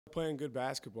Playing good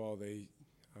basketball. They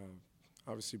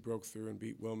obviously broke through and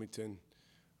beat Wilmington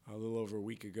a little over a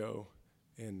week ago,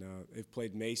 and they've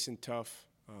played Mason tough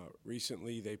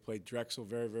recently. They played Drexel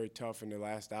very, very tough in their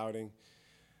last outing.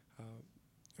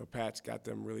 Pat's got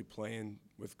them really playing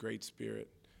with great spirit.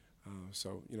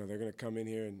 So they're going to come in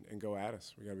here and go at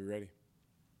us. We got to be ready.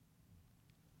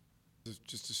 It's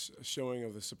just a showing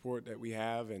of the support that we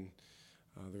have and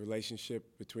the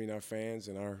relationship between our fans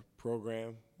and our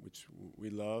program, which we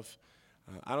love.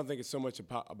 I don't think it's so much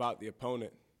about the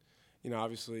opponent.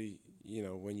 Obviously,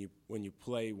 when you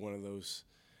play one of those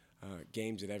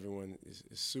games that everyone is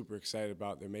super excited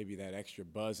about, there may be that extra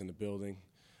buzz in the building,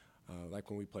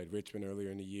 like when we played Richmond earlier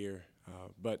in the year.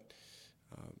 But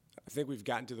I think we've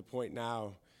gotten to the point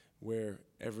now where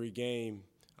every game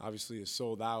obviously is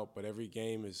sold out, but every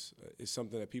game is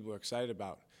something that people are excited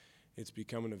about. It's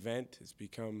become an event. It's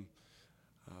become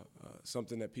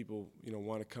something that people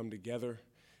want to come together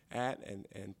at,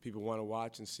 and people want to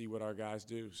watch and see what our guys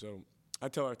do. So I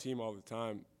tell our team all the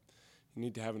time, you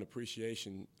need to have an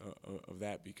appreciation of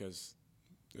that, because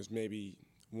there's maybe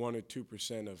 1 or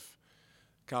 2% of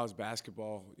college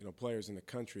basketball players in the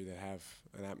country that have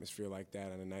an atmosphere like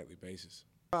that on a nightly basis.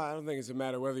 I don't think it's a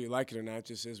matter whether you like it or not. It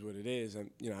just is what it is.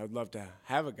 And I'd love to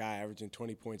have a guy averaging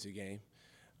 20 points a game,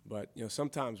 but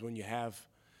sometimes when you have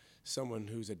someone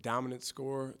who's a dominant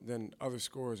scorer, then other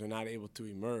scorers are not able to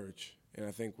emerge. And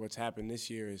I think what's happened this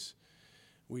year is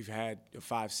we've had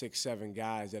 5, 6, 7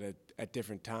 guys that at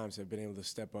different times have been able to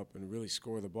step up and really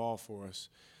score the ball for us.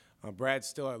 Brad's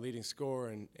still our leading scorer,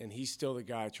 and he's still the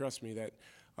guy, trust me, that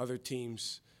other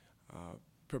teams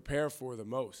prepare for the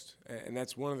most. And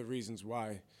that's one of the reasons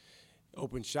why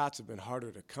open shots have been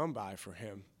harder to come by for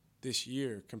him this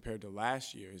year compared to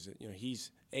last year, is that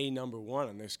he's number 1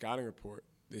 on their scouting report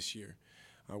this year.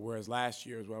 Whereas last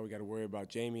year as well, we got to worry about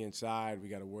Jamie inside. We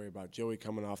got to worry about Joey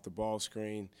coming off the ball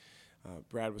screen.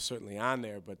 Brad was certainly on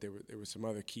there, but there were some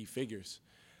other key figures.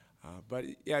 But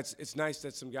yeah, it's nice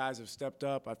that some guys have stepped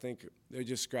up. I think they're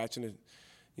just scratching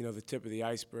the tip of the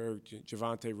iceberg.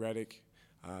 Javante Reddick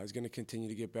is going to continue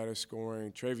to get better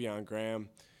scoring. Travion Graham,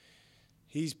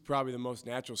 he's probably the most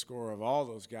natural scorer of all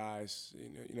those guys.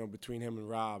 Between him and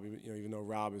Rob, even though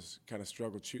Rob has kind of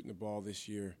struggled shooting the ball this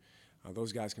year,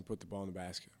 those guys can put the ball in the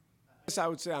basket. Yes, I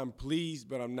would say I'm pleased,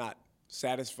 but I'm not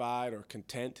satisfied or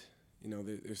content.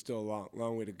 There's still a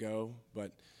long way to go.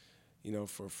 But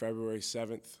for February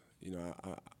 7th,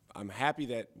 I'm happy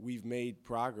that we've made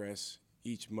progress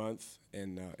each month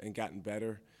and gotten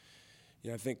better.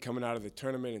 I think coming out of the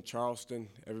tournament in Charleston,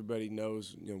 everybody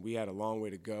knows we had a long way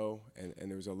to go, and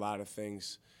there was a lot of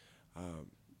things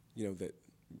that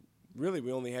really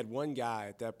we only had one guy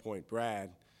at that point,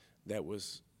 Brad, that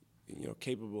was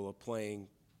capable of playing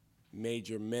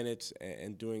major minutes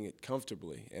and doing it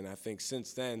comfortably. And I think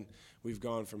since then we've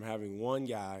gone from having one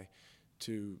guy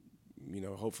to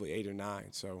hopefully 8 or 9.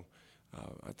 So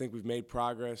I think we've made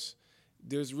progress.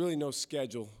 There's really no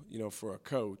schedule for a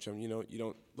coach. I mean, you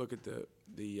don't look at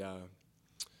the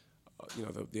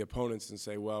opponents and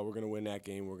say, well, we're going to win that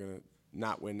game, we're going to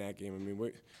not win that game. I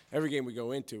mean, every game we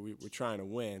go into, we're trying to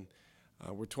win.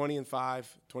 We're 20-5,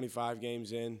 25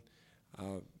 games in.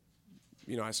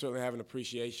 I certainly have an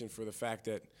appreciation for the fact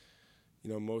that,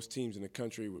 most teams in the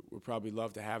country would probably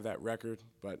love to have that record,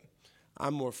 but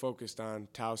I'm more focused on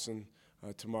Towson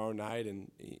tomorrow night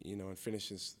and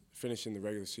finishing the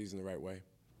regular season the right way.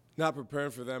 Not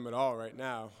preparing for them at all right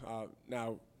now.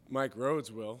 Now Mike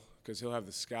Rhodes will, because he'll have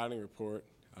the scouting report,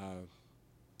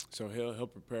 so he'll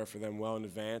prepare for them well in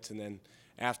advance. And then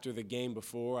after the game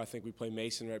before, I think we play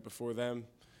Mason right before them.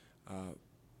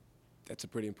 That's a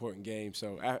pretty important game.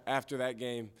 So after that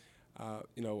game,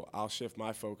 I'll shift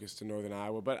my focus to Northern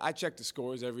Iowa. But I check the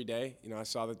scores every day. I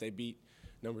saw that they beat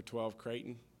number 12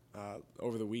 Creighton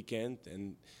over the weekend,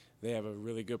 and they have a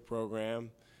really good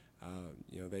program.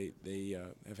 They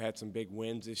have had some big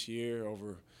wins this year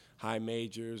over high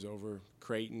majors, over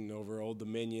Creighton, over Old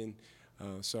Dominion.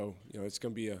 So it's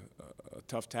going to be a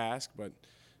tough task, but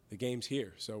the game's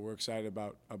here. So we're excited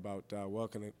about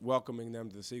welcoming them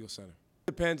to the Siegel Center.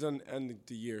 Depends on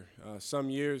the year. Some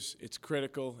years it's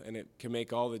critical and it can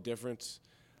make all the difference.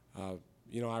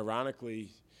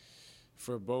 Ironically,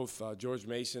 for both George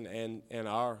Mason and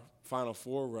our Final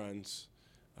Four runs,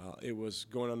 it was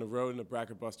going on the road in the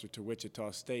bracket buster to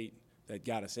Wichita State that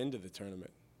got us into the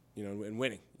tournament, and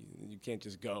winning. You can't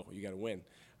just go. You got to win.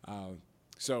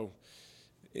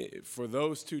 For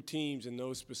those two teams in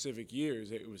those specific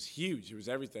years, it was huge. It was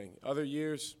everything. Other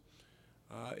years,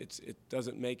 it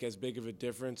doesn't make as big of a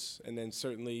difference, and then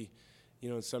certainly,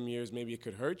 in some years maybe it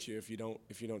could hurt you if you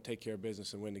don't take care of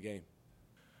business and win the game.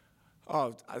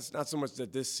 Oh, it's not so much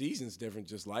that this season's different,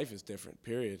 just life is different,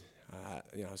 period. I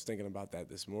was thinking about that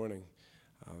this morning.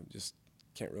 Just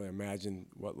can't really imagine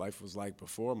what life was like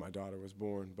before my daughter was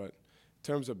born. But in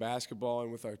terms of basketball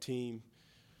and with our team,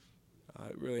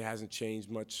 it really hasn't changed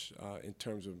much in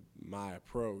terms of my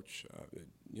approach.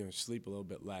 Sleep a little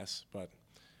bit less, but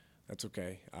that's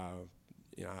okay. I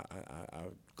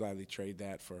would gladly trade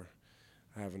that for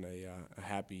having a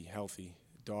happy, healthy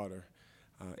daughter.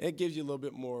 It gives you a little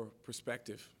bit more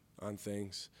perspective on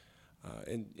things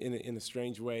in a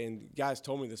strange way. And guys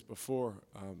told me this before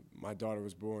my daughter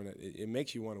was born. It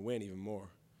makes you want to win even more.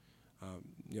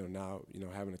 Now,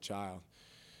 having a child,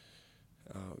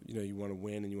 you want to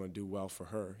win and you want to do well for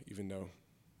her, even though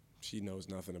she knows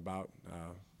nothing about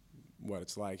what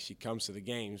it's like. She comes to the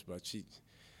games, but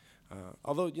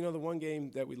although the one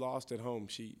game that we lost at home,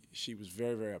 she was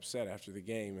very, very upset after the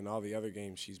game, and all the other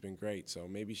games she's been great. So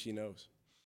maybe she knows.